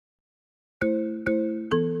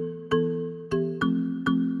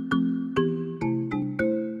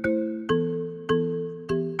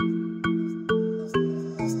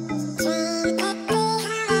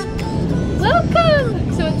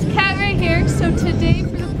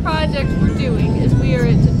doing is we are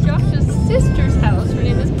at Josh's sister's house. Her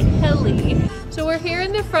name is Kelly. So we're here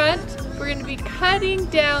in the front. We're going to be cutting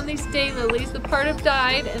down these daylilies. The part have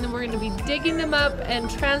died, and then we're going to be digging them up and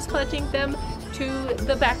transplanting them to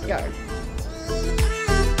the backyard.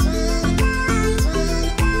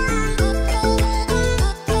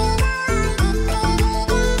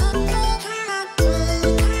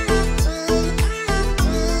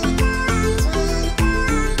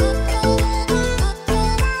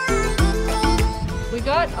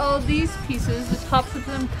 All these pieces, the tops of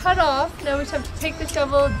them cut off. Now we just have to take the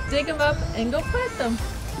shovel, dig them up, and go plant them.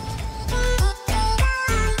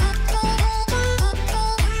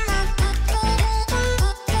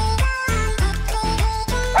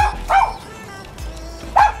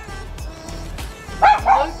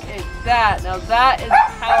 Look at that. Now that is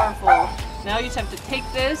powerful. Now you just have to take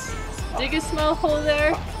this, dig a small hole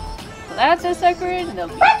there, plant the sucker in, and they'll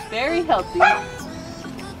be very healthy.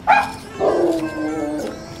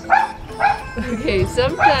 Okay,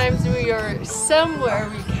 sometimes we are somewhere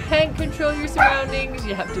we can't control your surroundings.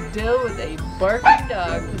 You have to deal with a barking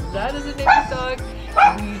dog. That is a neighbor's dog.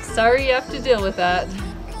 We're sorry you have to deal with that.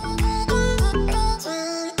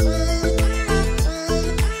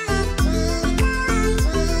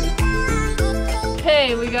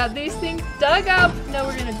 Okay, we got these things dug up. Now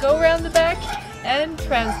we're gonna go around the back and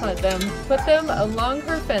transplant them. Put them along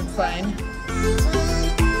her fence line.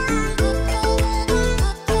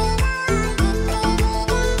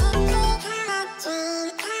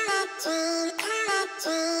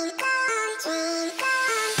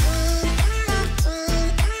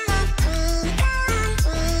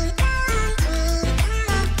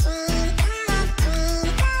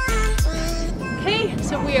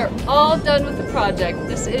 So we are all done with the project.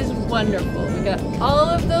 This is wonderful. We got all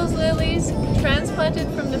of those lilies transplanted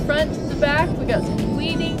from the front to the back. We got some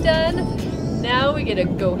weeding done. Now we get to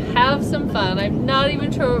go have some fun. I'm not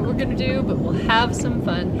even sure what we're gonna do, but we'll have some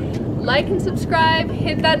fun. Like and subscribe,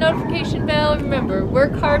 hit that notification bell. Remember,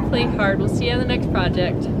 work hard, play hard. We'll see you on the next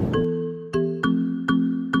project.